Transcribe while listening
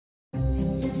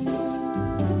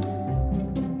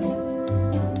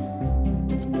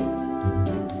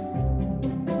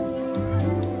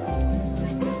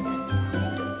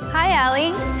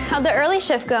Allie. How'd the early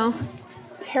shift go?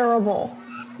 Terrible.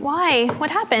 Why?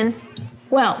 What happened?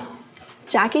 Well,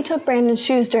 Jackie took Brandon's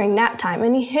shoes during nap time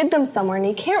and he hid them somewhere and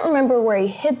he can't remember where he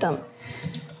hid them.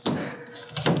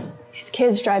 These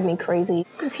kids drive me crazy.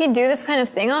 Does he do this kind of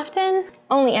thing often?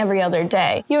 Only every other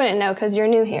day. You wouldn't know because you're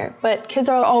new here, but kids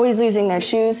are always losing their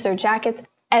shoes, their jackets,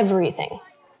 everything.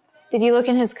 Did you look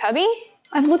in his cubby?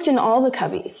 I've looked in all the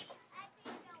cubbies.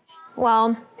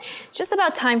 Well, just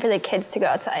about time for the kids to go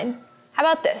outside. How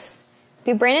about this?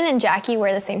 Do Brandon and Jackie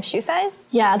wear the same shoe size?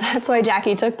 Yeah, that's why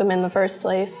Jackie took them in the first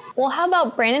place. Well, how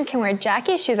about Brandon can wear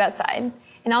Jackie's shoes outside,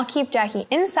 and I'll keep Jackie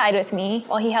inside with me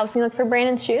while he helps me look for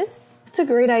Brandon's shoes? That's a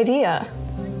great idea.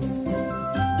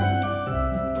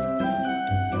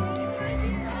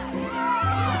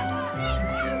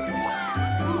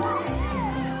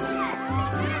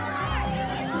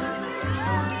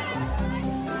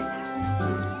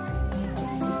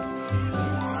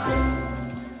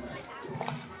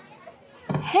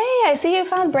 Hey, I see you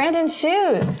found Brandon's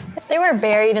shoes. They were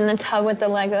buried in the tub with the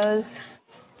Legos.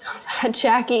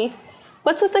 Jackie,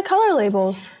 what's with the color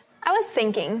labels? I was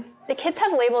thinking, the kids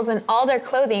have labels in all their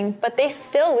clothing, but they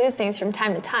still lose things from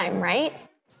time to time, right?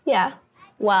 Yeah.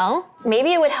 Well,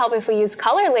 maybe it would help if we use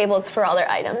color labels for all their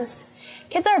items.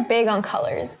 Kids are big on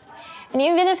colors. And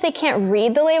even if they can't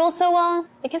read the label so well,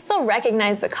 they can still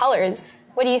recognize the colors.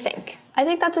 What do you think? I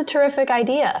think that's a terrific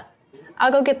idea.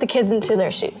 I'll go get the kids into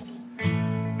their shoes.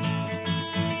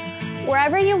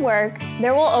 Wherever you work,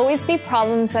 there will always be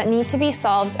problems that need to be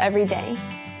solved every day.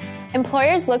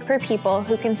 Employers look for people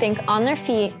who can think on their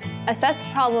feet, assess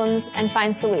problems, and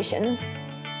find solutions.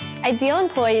 Ideal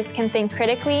employees can think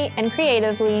critically and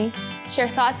creatively, share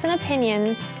thoughts and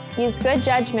opinions, use good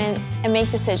judgment, and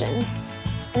make decisions.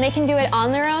 And they can do it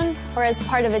on their own or as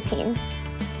part of a team.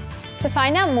 To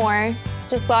find out more,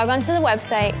 just log on to the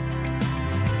website